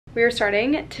We are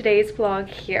starting today's vlog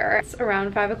here. It's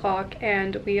around 5 o'clock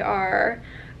and we are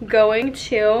going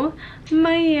to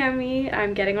Miami.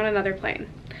 I'm getting on another plane.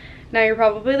 Now you're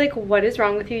probably like, what is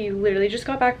wrong with you? You literally just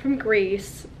got back from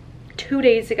Greece 2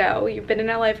 days ago. You've been in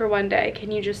LA for 1 day.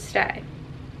 Can you just stay?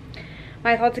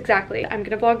 My thoughts exactly. I'm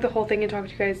gonna vlog the whole thing and talk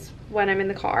to you guys when I'm in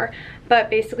the car. But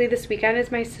basically this weekend is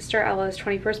my sister Ella's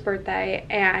 21st birthday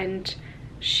and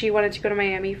she wanted to go to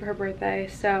Miami for her birthday,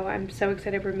 so I'm so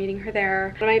excited. We're meeting her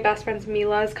there. One of my best friends,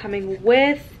 Mila, is coming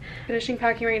with. Finishing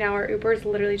packing right now. Our Uber is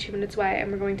literally 2 minutes away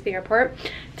and we're going to the airport.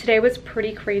 Today was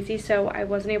pretty crazy, so I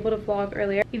wasn't able to vlog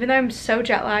earlier. Even though I'm so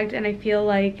jet lagged and I feel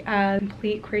like a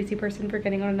complete crazy person for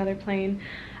getting on another plane,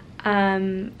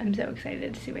 I'm so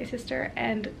excited to see my sister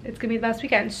and it's gonna be the best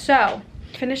weekend. So,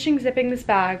 finishing zipping this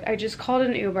bag, I just called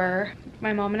an Uber.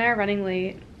 My mom and I are running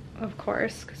late. Of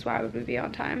course, because why would we be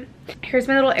on time? Here's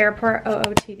my little airport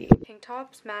OOTD. Tank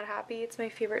tops, mad happy. It's my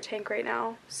favorite tank right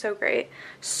now. So great.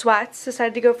 Sweats,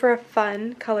 decided to go for a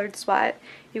fun colored sweat.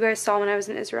 You guys saw when I was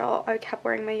in Israel, I kept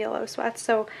wearing my yellow sweats,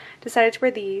 so decided to wear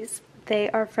these.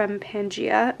 They are from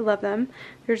Pangea. I love them.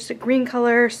 They're just a green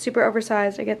color, super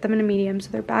oversized. I get them in a medium, so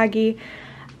they're baggy.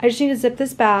 I just need to zip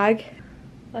this bag.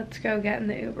 Let's go get in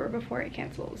the Uber before it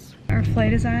cancels. Our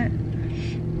flight is at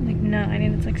like 9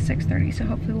 and it's like 6:30, so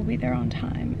hopefully we'll be there on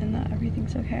time and that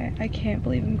everything's okay. I can't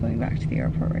believe I'm going back to the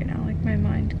airport right now. Like my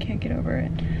mind can't get over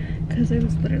it because I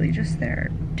was literally just there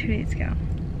 2 days ago.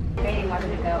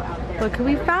 Look who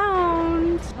we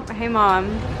found. Hey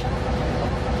mom.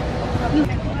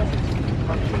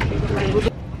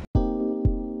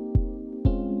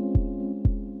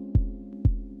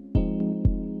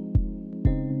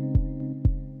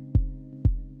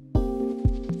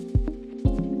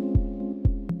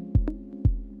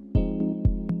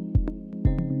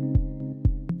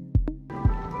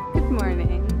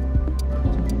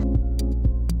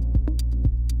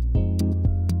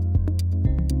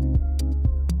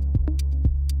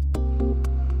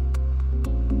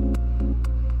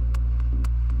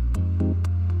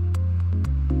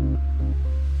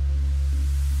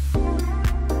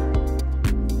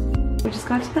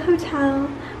 Got to the hotel.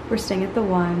 We're staying at the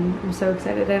One. I'm so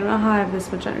excited. I don't know how I have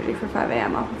this much energy for 5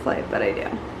 a.m. off a flight, but I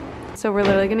do. So we're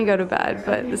literally gonna go to bed,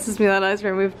 but this is Mila and I's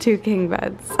room. We have 2 king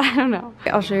beds. I don't know.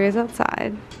 I'll show you guys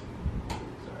outside.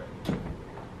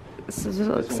 This is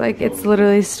what it looks like. It's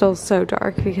literally still so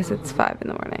dark because it's 5 in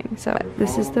the morning. So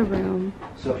this is the room.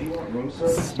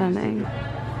 Stunning.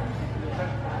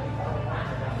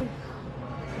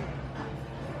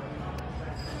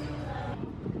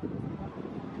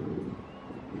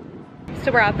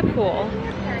 So we're at the pool.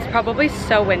 It's probably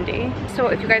so windy. So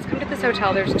if you guys come to this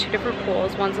hotel, there's 2 different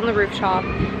pools. One's on the rooftop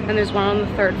and there's one on the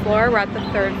 3rd floor. We're at the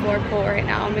 3rd floor pool right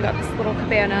now and we got this little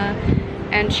cabana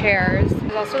and chairs.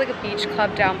 There's also like a beach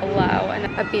club down below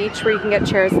and a beach where you can get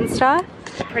chairs and stuff.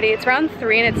 Pretty. It's around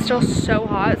 3 and it's still so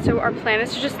hot. So our plan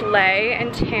is to just lay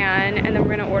and tan and then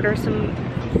we're gonna order some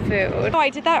food. Oh,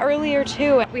 I did that earlier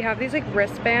too. We have these like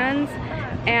wristbands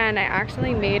and I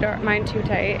accidentally made mine too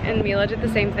tight and Mila did the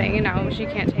same thing and now she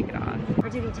can't take it off. Or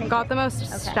did he take got the most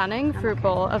stunning fruit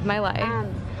bowl of my life.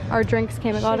 Our drinks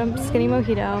came. I got a skinny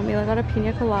mojito. Mila got a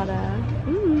pina colada.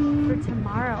 For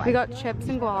tomorrow. We got chips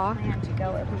and guac. To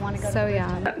go if we want to go. So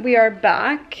yeah. We are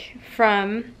back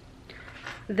from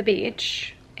the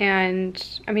beach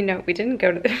and I mean no, we didn't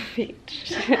go to the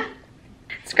beach.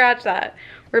 Scratch that.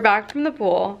 We're back from the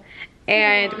pool.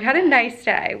 And we had a nice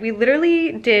day. We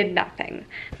literally did nothing.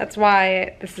 That's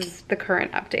why this is the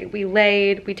current update. We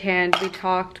laid, we tanned, we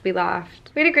talked, we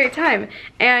laughed. We had a great time.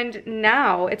 And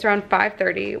now it's around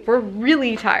 5:30. We're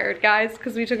really tired, guys,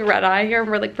 because we took a red eye here and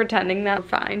we're like pretending that we're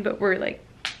fine, but we're like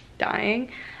dying.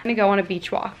 I'm gonna go on a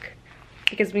beach walk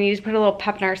because we need to put a little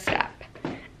pep in our step.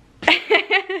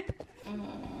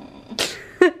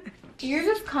 You're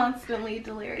just constantly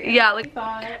delirious. Yeah, like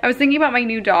I was thinking about my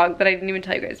new dog that I didn't even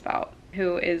tell you guys about,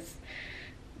 who is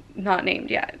not named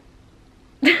yet.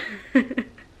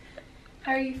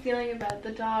 How are you feeling about the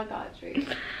dog, Audrey?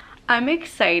 I'm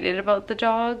excited about the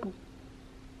dog,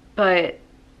 but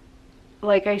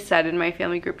like I said in my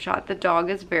family group chat, the dog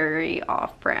is very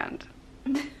off-brand.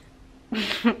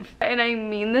 And I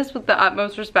mean this with the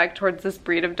utmost respect towards this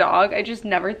breed of dog. I just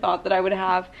never thought that I would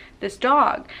have this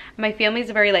dog. My family's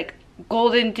a very like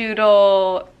golden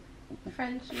doodle,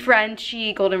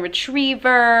 Frenchie, golden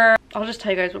retriever. I'll just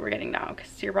tell you guys what we're getting now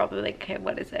because you're probably like, okay,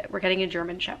 what is it? We're getting a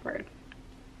German Shepherd.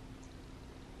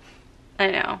 I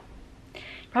know.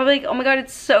 Probably like, oh my god,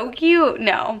 it's so cute.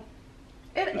 No.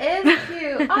 It is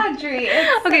cute, Audrey.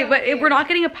 It's okay, so but cute. we're not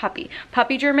getting a puppy.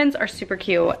 Puppy Germans are super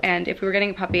cute, and if we were getting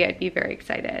a puppy, I'd be very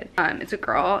excited. It's a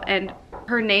girl, and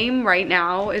Her name right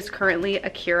now is currently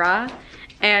Akira,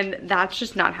 and that's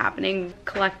just not happening.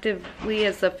 Collectively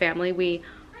as a family, we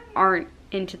aren't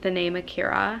into the name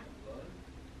Akira.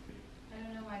 I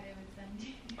don't know why they would send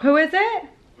you. Who is it?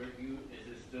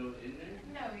 Is it still in there?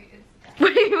 No,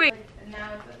 it's Wait.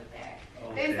 now it's over there.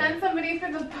 Okay. They sent somebody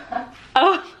for the bus.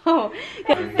 Oh,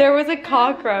 there was a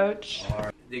cockroach.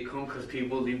 They come because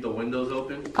people leave the windows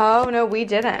open. Oh no, we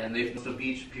didn't. And they the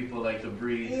beach people like to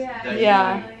breeze. Yeah.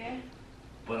 Yeah.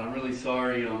 But I'm really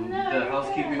sorry. No, The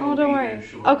housekeeping will Oh, be don't here worry.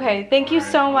 shortly. Okay, thank you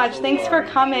Alright, so I'm much. so Thanks for sorry.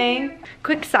 coming.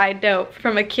 Quick side note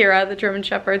from Akira, the German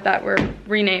Shepherd that we're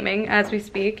renaming as we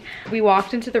speak. We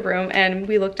walked into the room and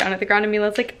we looked down at the ground and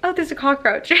Mila's like, oh, there's a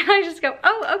cockroach. And I just go,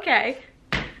 oh, okay.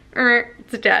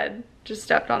 It's dead. Just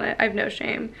stepped on it. I have no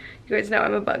shame. You guys know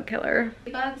I'm a bug killer.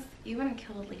 Bugs, you wouldn't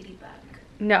kill a ladybug.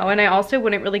 No, and I also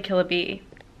wouldn't really kill a bee.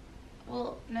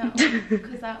 Well, no,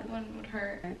 because that one would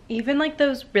hurt. Even like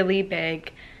those really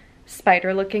big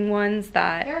spider looking ones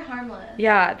that, They're harmless.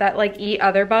 yeah, that like eat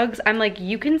other bugs, I'm like,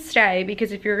 you can stay,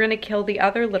 because if you're gonna kill the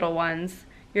other little ones,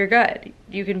 you're good.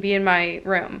 You can be in my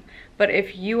room. But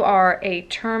if you are a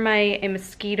termite, a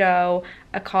mosquito,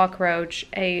 a cockroach,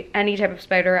 any type of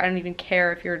spider, I don't even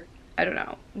care if you're, I don't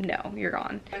know, no, you're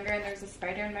gone. And there's a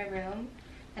spider in my room,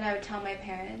 and I would tell my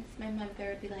parents. My mother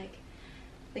would be like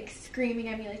screaming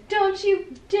at me, like, don't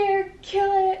you dare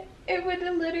kill it. It would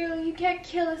literally, you can't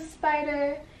kill a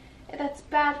spider. That's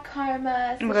bad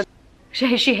karma. Oh my God.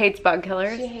 She hates bug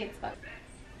killers. She hates bugs.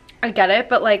 I get it,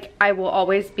 but like, I will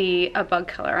always be a bug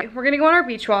killer. We're gonna go on our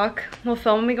beach walk. We'll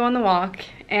film when we go on the walk.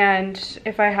 And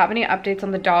if I have any updates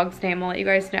on the dog's name, I'll let you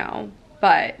guys know.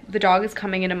 But the dog is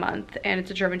coming in a month and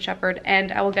it's a German Shepherd.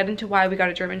 And I will get into why we got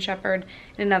a German Shepherd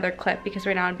in another clip, because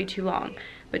right now it'd be too long.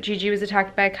 But Gigi was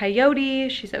attacked by a coyote.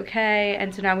 She's okay.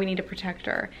 And so now we need to protect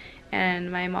her.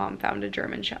 And my mom found a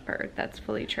German Shepherd that's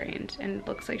fully trained and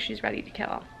looks like she's ready to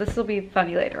kill. This will be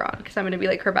funny later on because I'm gonna be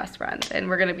like her best friend and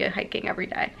we're gonna be hiking every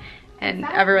day. And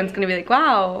everyone's gonna be like,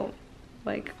 wow,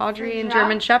 like Audrey and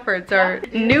German Shepherds are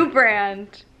new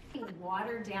brand.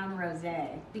 Watered down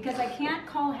rosé because I can't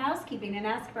call housekeeping and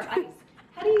ask for ice.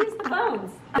 How do you use the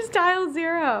phones? Just dial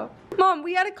 0. Mom,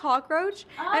 we had a cockroach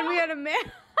and we had a man.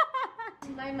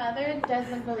 My mother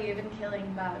doesn't believe in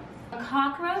killing bugs. A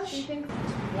cockroach? She thinks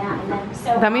Yeah, and then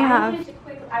so Then we have,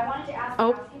 I wanted to ask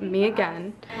oh, me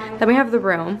again. Then we have the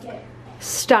room.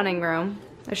 Stunning room.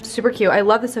 It's super cute. I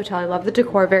love this hotel. I love the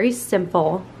decor. Very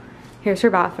simple. Here's her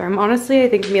bathroom. Honestly, I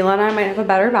think Mila and I might have a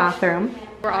better bathroom.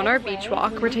 We're on our beach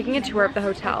walk. We're taking a tour of the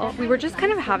hotel. We were just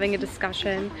kind of having a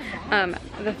discussion,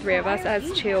 the three of us,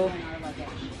 as to,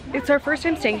 it's our first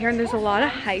time staying here and there's a lot of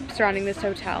hype surrounding this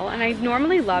hotel. And I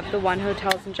normally love the one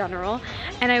hotels in general.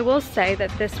 And I will say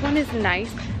that this one is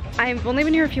nice. I've only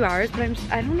been here a few hours, but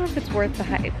I don't know if it's worth the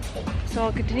hype. So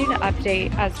I'll continue to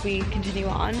update as we continue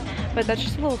on. But that's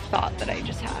just a little thought that I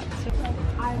just had. So.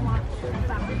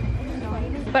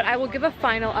 But I will give a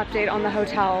final update on the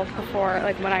hotel before,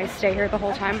 like when I stay here the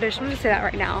whole time. But I just wanted to say that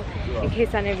right now, in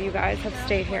case any of you guys have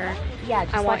stayed here. Yeah,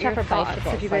 just I want watch out your for thoughts,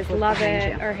 bicycles, if you guys like, love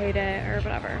behind it you. or hate it or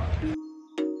whatever.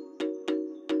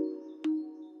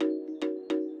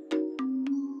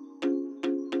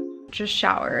 Just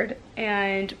showered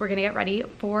and we're gonna get ready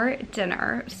for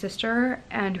dinner. Sister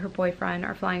and her boyfriend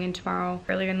are flying in tomorrow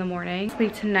earlier in the morning.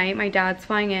 Sleep tonight. My dad's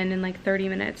flying in like 30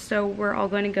 minutes, so we're all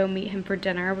going to go meet him for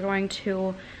dinner. We're going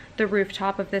to the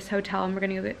rooftop of this hotel and we're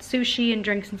gonna go get sushi and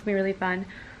drinks, and it's gonna be really fun.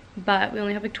 But we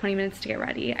only have like 20 minutes to get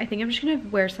ready. I think I'm just gonna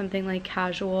wear something like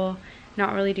casual,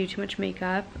 not really do too much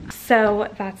makeup. So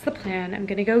that's the plan. I'm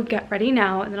gonna go get ready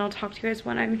now and then I'll talk to you guys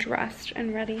when I'm dressed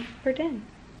and ready for dinner.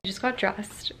 I just got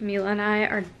dressed. Mila and I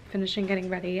are finishing getting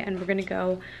ready and we're gonna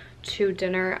go to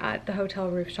dinner at the hotel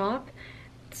rooftop.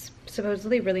 It's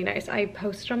supposedly really nice. I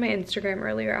posted on my Instagram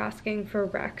earlier asking for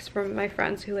recs from my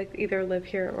friends who like either live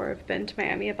here or have been to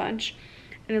Miami a bunch,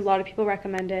 and a lot of people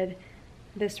recommended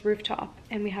this rooftop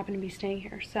and we happen to be staying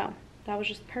here, so that was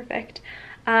just perfect.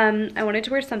 I wanted to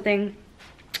wear something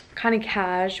kind of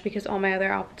cash because all my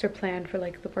other outfits are planned for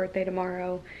like the birthday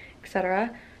tomorrow,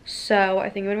 etc. So I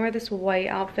think I'm gonna wear this white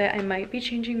outfit. I might be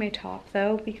changing my top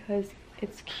though because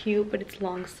it's cute but it's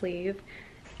long sleeve,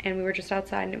 and we were just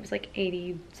outside and it was like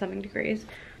 80 something degrees.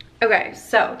 Okay,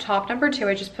 so top number 2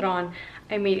 I just put on.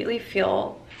 I immediately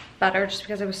feel better just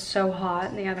because I was so hot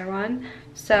in the other one.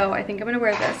 So I think I'm gonna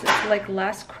wear this. It's like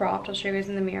less cropped. I'll show you guys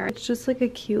in the mirror. It's just like a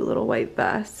cute little white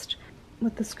vest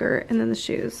with the skirt and then the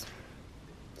shoes.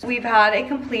 So we've had a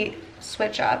complete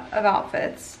switch up of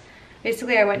outfits.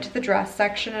 Basically, I went to the dress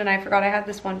section and I forgot I had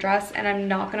this one dress, and I'm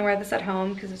not gonna wear this at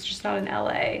home because it's just not an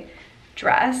LA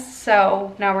dress.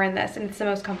 So now we're in this, and it's the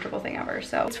most comfortable thing ever.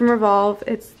 So it's from Revolve.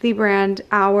 It's the brand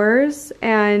Hours,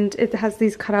 and it has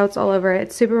these cutouts all over it.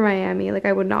 It's super Miami. Like,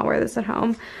 I would not wear this at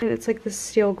home. And it's like this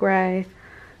steel gray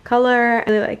color. I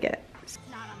really like it.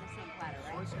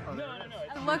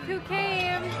 Look who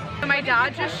came. My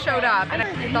dad just showed up, and I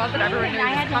thought that everyone knew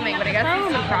he was coming, but I guess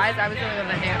he's surprised I was the only one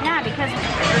that knew. Yeah, because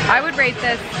I would rate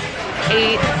this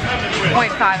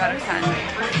 8.5 out of 10.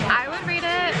 I would rate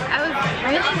it, I was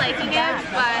really liking it,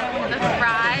 but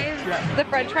the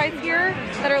french fries here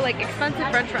that are like expensive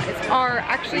french fries are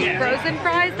actually frozen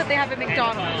fries that they have at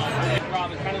McDonald's.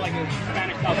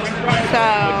 So,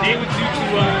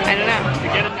 I don't know.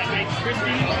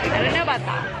 I don't know about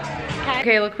that.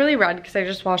 Okay, I look really red because I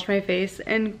just washed my face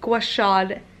and gua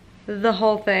sha'd the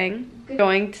whole thing.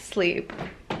 Going to sleep.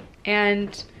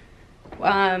 And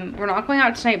we're not going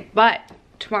out tonight, but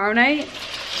tomorrow night,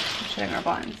 I'm shutting our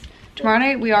blinds. Tomorrow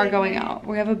night we are going out.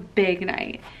 We have a big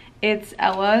night. It's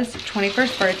Ella's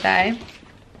 21st birthday.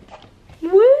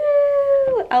 Woo!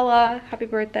 Ella, happy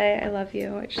birthday. I love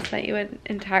you. I just sent you an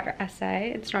entire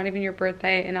essay. It's not even your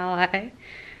birthday in LA.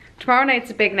 Tomorrow night's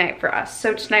a big night for us.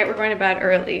 So tonight we're going to bed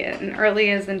early, and early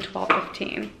is in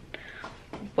 12:15,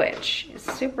 which is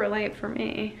super late for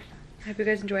me. I hope you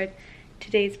guys enjoyed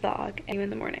today's vlog. See you in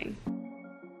the morning.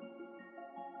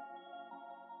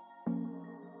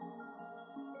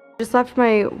 Just left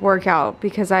my workout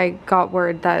because I got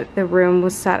word that the room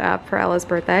was set up for Ella's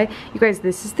birthday. You guys,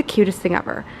 this is the cutest thing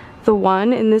ever. The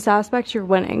one in this aspect, you're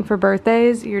winning. For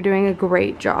birthdays, you're doing a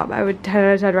great job. I would 10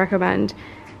 out of 10 recommend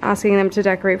asking them to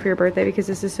decorate for your birthday because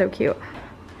this is so cute.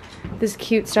 This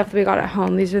cute stuff that we got at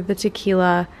home. These are the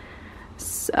tequila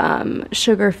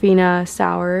sugar fina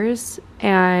sours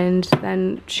and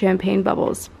then champagne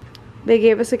bubbles. They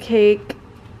gave us a cake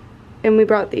and we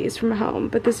brought these from home,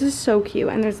 but this is so cute.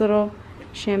 And there's little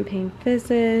champagne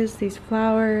fizzes, these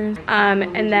flowers.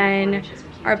 And then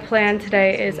our plan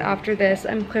today is after this,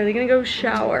 I'm clearly gonna go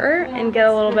shower and get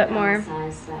a little bit more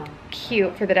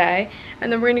cute for the day.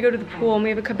 And then we're gonna go to the pool, and we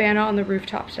have a cabana on the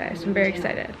rooftop today, so I'm very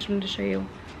excited. Just wanted to show you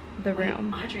the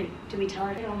room. Audrey, do we tell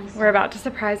her? We're about to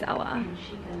surprise Ella.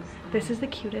 This is the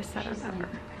cutest setup ever.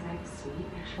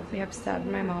 We have Seb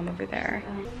and my mom over there.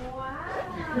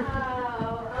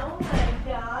 Wow. Oh my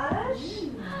gosh.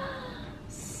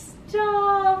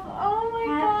 Stop. Oh my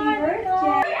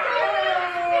god.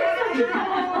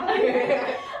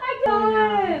 I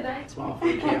got it. Small for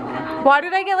the camera. Why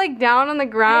did I get like down on the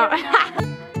ground?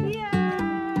 Yay!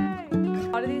 A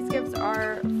lot of these gifts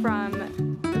are from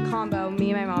the combo,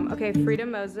 me and my mom. Okay,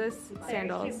 Freedom Moses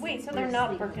sandals. wait, so they're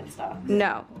not Birkenstocks?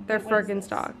 No, they're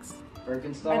Birkenstocks.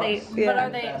 Birkenstocks? Are they? Yeah. But are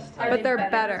they? But they're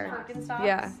better. Birkenstocks?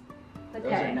 Yeah. Those are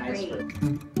Okay, nice.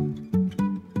 great.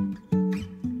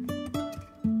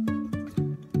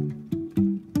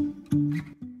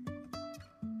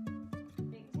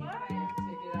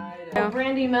 Yeah.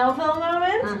 Brandy Melville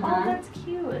moment? Uh-huh. Oh, that's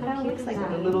cute. That looks like A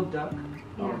me. little duck.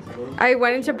 Yeah. I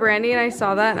went into Brandy and I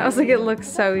saw that and I was like, it looks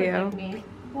so Like you. me.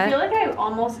 I feel like I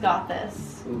almost got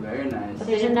this. Ooh, very nice. But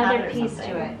There's they didn't have another it or piece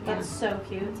something. to it, yeah. That's so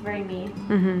cute. It's very me.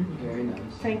 Mm-hmm. Very nice.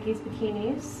 Frankie's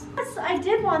bikinis. Yes, I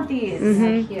did want these.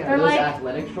 Mhm. Cute. They're Those like-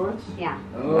 athletic shorts? Yeah.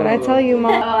 Oh. What'd I tell you, Oh,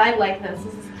 Mom? I like this.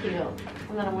 This is cute.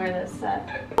 I'm gonna wear this set.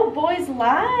 Oh, boys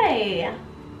lie.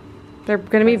 They're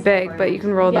gonna be big, but you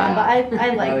can roll Yeah, them. but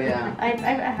I like. Oh, yeah. I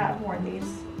have worn these.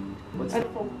 What's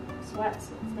Full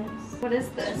sweats. It's nice. What is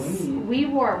this? Swimmy. We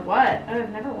wore what? Oh, I've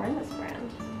never worn this brand.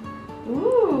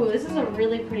 Ooh, this is a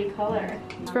really pretty color.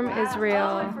 It's from Oh, I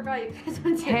Israel. forgot you guys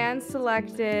went to. Hand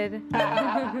selected.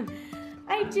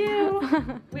 I do.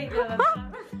 Wait, no, that's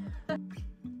not.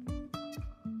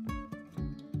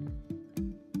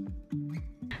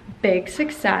 Big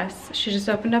success. She just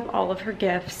opened up all of her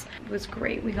gifts. It was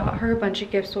great. We got her a bunch of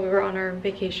gifts while we were on our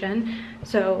vacation.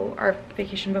 So our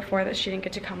vacation before that she didn't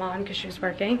get to come on because she was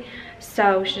working.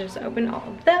 So she just opened all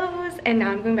of those, and now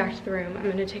I'm going back to the room. I'm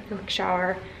gonna take a quick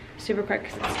shower super quick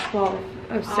because it's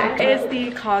 12:06. Is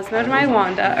the Cosmo to my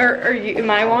Wanda, or you,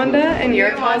 my Wanda and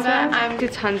your Cosmo?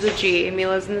 It's Hunza G.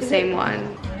 Mila's in the same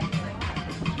one.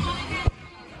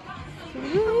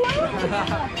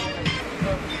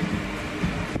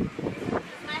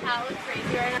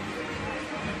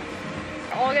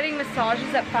 All getting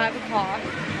massages at 5 o'clock.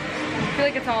 I feel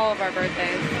like it's all of our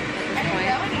birthdays at this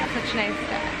point. Such a nice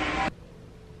day.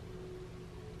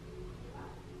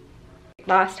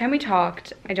 Last time we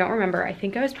talked, I don't remember, I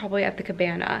think I was probably at the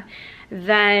cabana.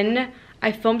 Then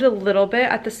I filmed a little bit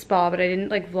at the spa, but I didn't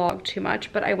like vlog too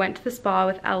much. But I went to the spa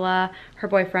with Ella, her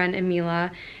boyfriend, and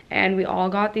Mila, and we all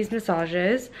got these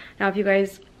massages. Now if you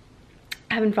guys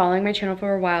have been following my channel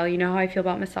for a while, you know how I feel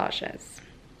about massages.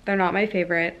 They're not my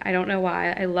favorite. I don't know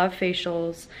why. I love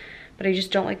facials, but I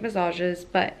just don't like massages.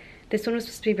 But this one was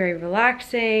supposed to be very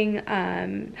relaxing,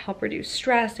 help reduce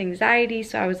stress, anxiety.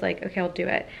 So I was like, okay, I'll do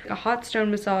it. A hot stone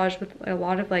massage with a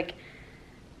lot of like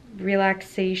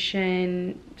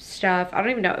relaxation stuff. I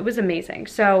don't even know. It was amazing.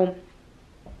 So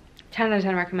 10 out of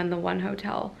 10 recommend the One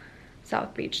Hotel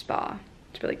South Beach Spa.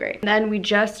 It's really great. And then we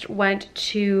just went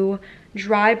to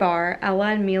Dry Bar. Ella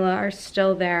and Mila are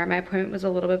still there. My appointment was a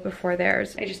little bit before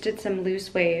theirs. I just did some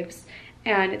loose waves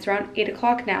and it's around 8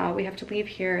 o'clock now. We have to leave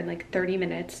here in like 30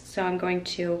 minutes. So I'm going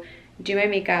to do my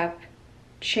makeup,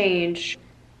 change,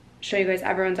 show you guys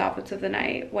everyone's outfits of the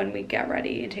night when we get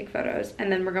ready and take photos.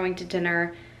 And then we're going to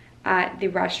dinner at the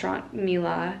restaurant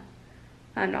Mila,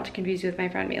 not to confuse you with my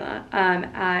friend Mila,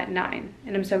 at 9.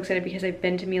 And I'm so excited because I've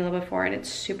been to Mila before and it's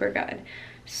super good.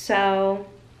 So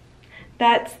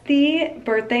that's the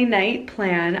birthday night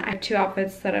plan. I have 2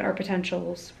 outfits that are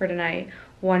potentials for tonight.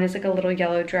 One is like a little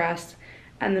yellow dress,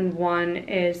 and then one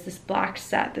is this black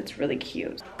set that's really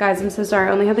cute. Guys, I'm so sorry.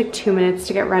 I only had like 2 minutes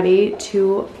to get ready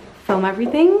to film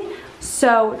everything.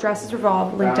 So dresses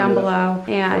Revolve, link down below,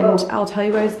 and I'll tell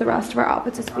you guys the rest of our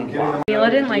outfits as we walk. Mila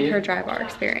didn't like her Dry Bar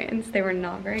experience. They were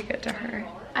not very good to her.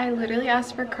 I literally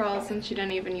asked for curls and she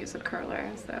didn't even use a curler,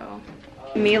 so.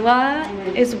 Mila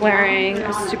is wearing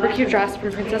a super cute dress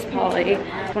from Princess Polly.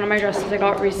 It's one of my dresses I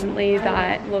got recently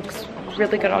that looks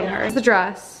really good on her. The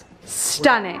dress,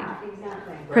 stunning.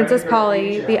 Princess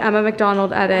Polly, the Emma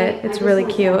McDonald edit. It's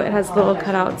really cute. It has little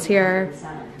cutouts here.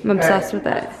 I'm obsessed with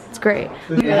it. It's great.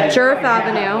 Jerf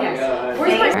Avenue.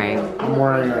 I'm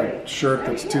wearing a shirt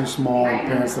that's too small and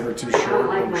pants that are too short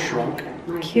and shrunk.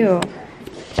 Cute.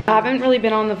 I haven't really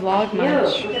been on the vlog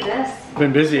much.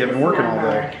 Been busy, I've been working all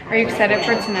day. Are you excited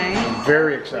for tonight?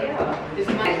 Very excited. For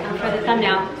the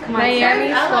thumbnail. Come on.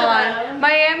 Miami Squad.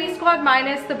 Miami Squad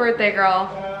minus the birthday girl.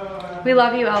 We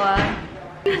love you, Ella.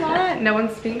 What? No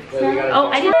one speaks now? Oh,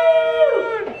 I didn't.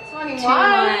 21.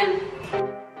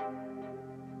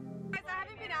 Guys, I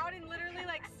haven't been out in literally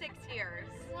like 6 years.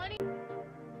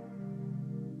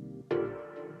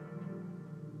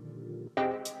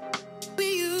 We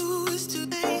used to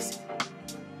days,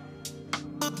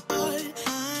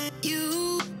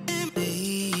 you and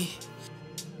me.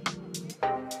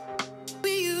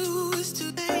 We used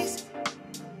to days,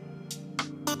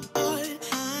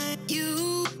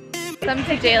 you and me. Welcome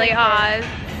to Daily Oz.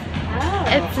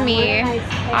 It's me,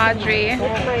 Audrey.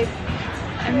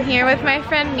 I'm here with my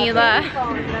friend Mila.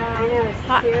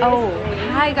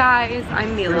 Hi guys,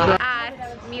 I'm Mila. At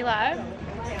Mila,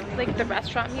 like the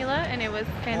restaurant Mila, and it was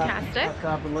fantastic.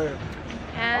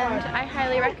 And I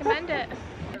highly recommend it.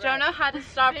 I don't know how to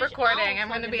stop recording, I'm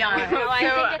gonna be honest. So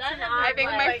I think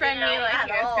my friend Mila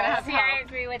here is gonna have I help.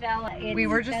 agree with Ella. We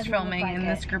were just filming and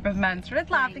this group of men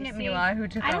started laughing at Mila who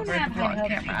took over the vlog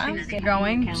camera.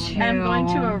 I'm going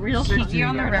to a real kiki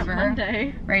on the river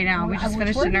right now. We just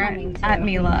finished dinner at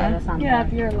Mila. Yeah,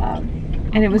 if you're allowed.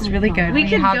 And it was really good. We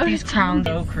have these crowns.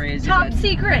 So crazy. Top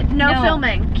secret, no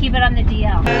filming. Keep it on the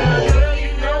DL.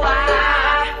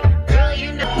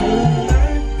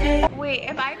 Wait,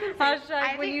 if I could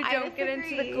Hashtag when you don't get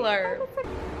into the club.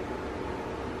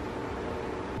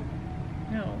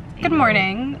 Good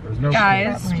morning,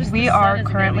 guys. We are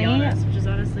currently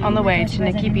on the way to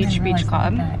Nikki Beach Beach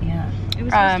Club.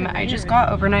 I just got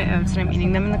overnight oats and I'm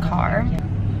eating them in the car.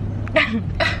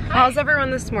 How's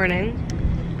everyone this morning?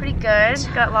 pretty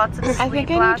good. Got lots of sleep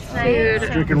last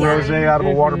night. Drinking rosé out of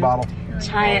a water bottle.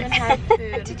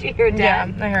 Did you hear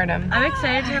Dad? Yeah, I heard him. I'm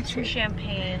excited to have some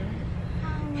champagne.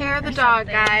 Hair of the dog,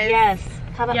 guys. Yes.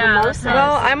 How about mimosas?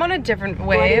 Well, I'm on a different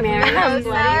wave. Mimosa,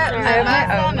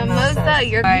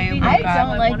 you're I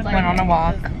don't like went on a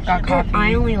walk, got coffee.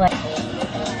 I only like.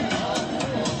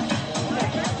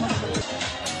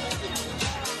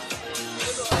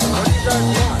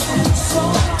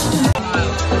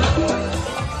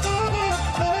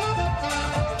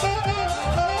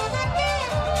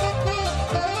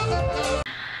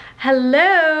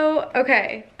 Hello!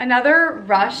 Okay, another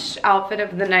rush outfit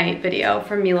of the night video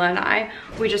from Mila and I.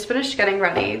 We just finished getting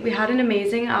ready. We had an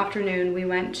amazing afternoon. We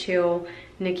went to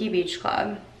Nikki Beach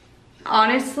Club.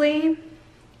 Honestly,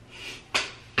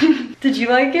 did you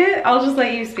like it? I'll just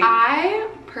let you speak. I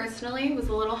personally was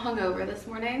a little hungover this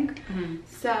morning,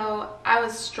 so I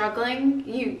was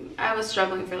struggling. I was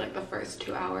struggling for like the first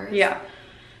 2 hours. Yeah.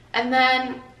 And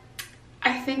then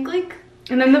I think like,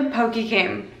 And then the pokey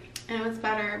came. it was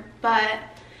better, but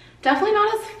Definitely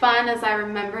not as fun as I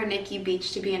remember Nikki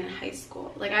Beach to be in high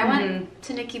school. Like I went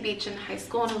to Nikki Beach in high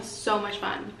school and it was so much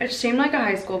fun. It seemed like a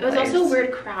high school place. It was also a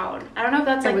weird crowd. I don't know if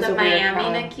that's like the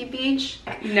Miami Nikki Beach.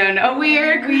 No,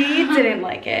 weird. We didn't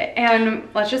like it. And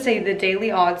let's just say the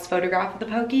Daily Odds photograph of the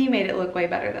Pokey made it look way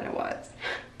better than it was.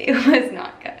 It was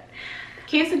not good.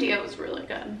 Quesadilla was really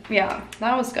good. Yeah,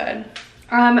 that was good.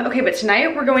 Okay, but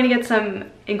tonight we're going to get some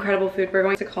incredible food. We're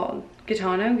going to call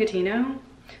Gitano?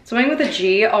 Something with a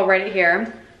G already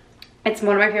here. It's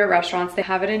one of my favorite restaurants. They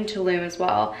have it in Tulum as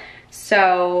well.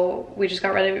 So we just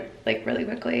got ready like really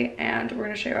quickly and we're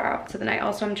gonna show you our outfit of the night.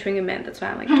 Also, I'm chewing a mint. That's why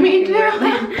I'm like Me too.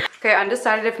 Okay,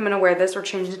 undecided if I'm gonna wear this or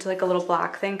change it to like a little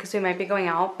black thing because we might be going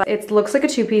out. But it looks like a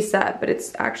two-piece set, but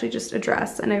it's actually just a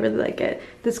dress and I really like it.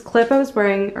 This clip I was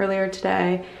wearing earlier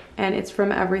today and it's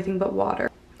from Everything But Water.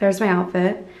 There's my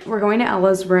outfit. We're going to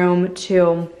Ella's room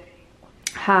to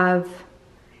have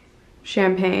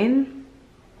champagne.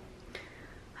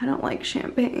 I don't like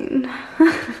champagne.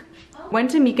 Went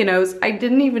to Mykonos. I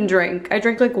didn't even drink. I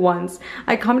drank like once.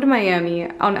 I come to Miami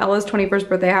on Ella's 21st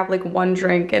birthday. I have like one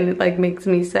drink and it like makes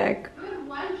me sick. You had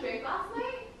one drink last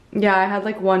night? Yeah, I had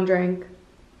like one drink.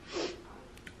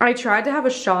 I tried to have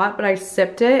a shot, but I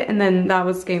sipped it and then that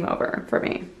was game over for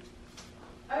me.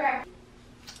 Okay.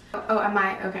 Oh, am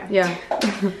I? Okay. Yeah.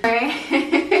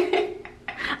 Alright.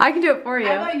 I can do it for you.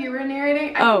 I thought you were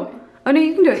narrating. Oh no,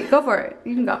 you can do it. Go for it.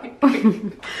 You can go.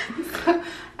 So,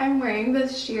 I'm wearing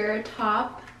this sheer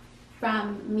top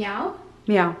from Meow.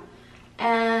 Meow.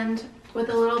 And with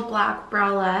a little black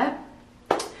bralette.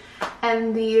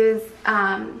 And these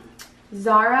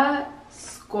Zara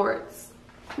skirts.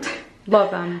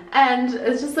 Love them. And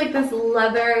it's just like this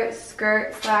leather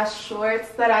skirt slash shorts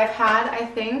that I've had, I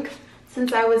think,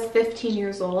 since I was 15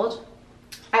 years old.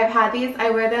 I've had these.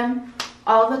 I wear them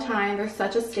all the time. They're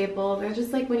such a staple. They're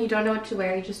just like when you don't know what to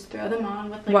wear, you just throw them on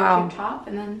with like a cute top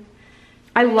and then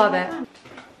I love it.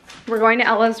 We're going to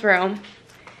Ella's room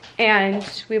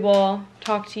and we will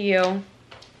talk to you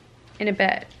in a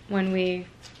bit when we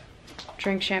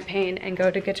drink champagne and go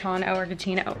to Gitano or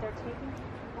Gitino.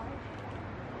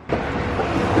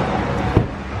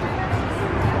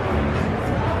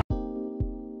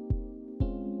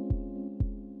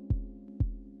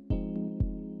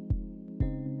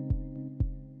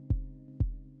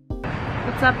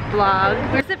 What's up, vlog?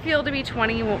 How does it feel to be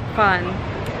 21?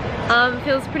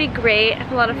 Feels pretty great. I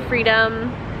have a lot of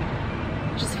freedom.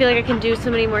 Just feel like I can do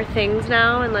so many more things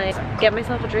now and like get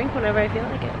myself a drink whenever I feel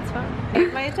like it. It's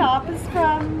fun. My top is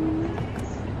from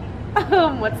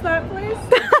what's that place?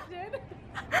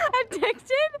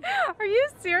 Addicted? Are you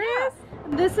serious?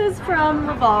 This is from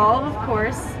Revolve, of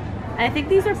course. And I think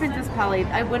these are Princess Polly.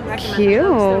 I wouldn't recommend Cute.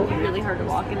 them because they're really hard to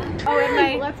walk in. Oh,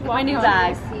 and my new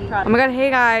bag. Oh my god, hey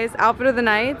guys, outfit of the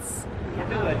nights.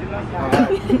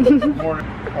 More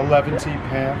 11T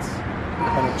pants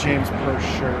and a James Purse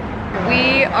shirt.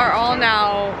 We are all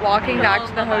now walking back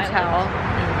to the hotel.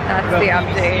 That's the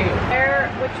update.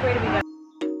 Which way do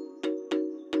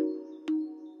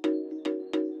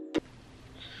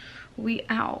we go?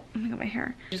 Oh my god, my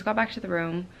hair. Just got back to the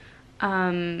room.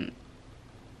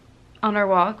 On our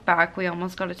walk back, we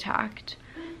almost got attacked,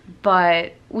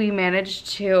 but we managed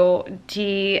to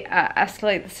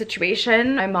de-escalate the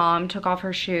situation. My mom took off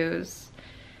her shoes.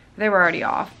 They were already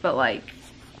off, but like,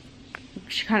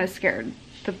 she kind of scared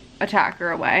the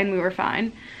attacker away and we were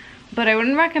fine. But I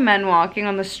wouldn't recommend walking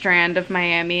on the Strand of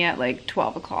Miami at like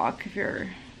 12 o'clock if you're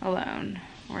alone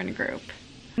or in a group.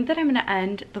 I think that I'm gonna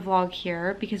end the vlog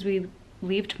here because we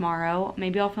leave tomorrow.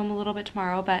 Maybe I'll film a little bit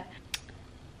tomorrow, but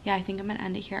yeah, I think I'm gonna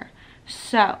end it here.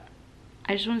 So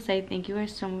I just want to say thank you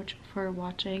guys so much for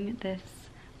watching this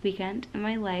weekend in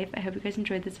my life. I hope you guys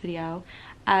enjoyed this video.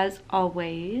 As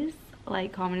always,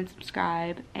 like, comment, and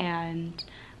subscribe, and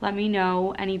let me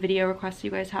know any video requests you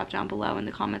guys have down below in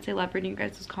the comments. I love reading you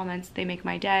guys' comments. They make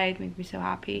my day. They make me so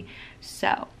happy.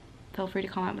 So feel free to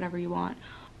comment whatever you want.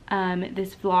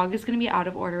 This vlog is going to be out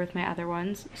of order with my other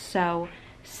ones, so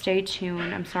stay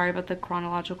tuned. I'm sorry about the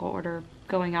chronological order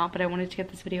going out, but I wanted to get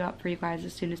this video up for you guys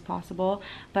as soon as possible.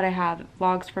 But I have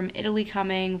vlogs from Italy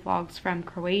coming, vlogs from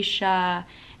Croatia,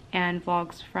 and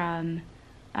vlogs from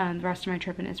the rest of my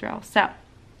trip in Israel. So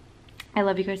I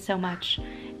love you guys so much,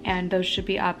 and those should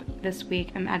be up this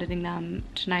week. I'm editing them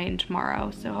tonight and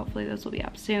tomorrow, so hopefully those will be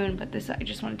up soon. But this, I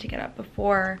just wanted to get up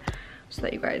before so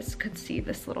that you guys could see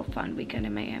this little fun weekend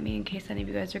in Miami in case any of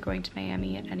you guys are going to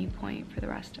Miami at any point for the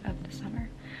rest of the summer.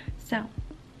 So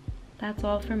that's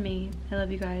all from me. I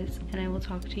love you guys, and I will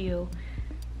talk to you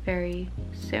very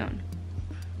soon.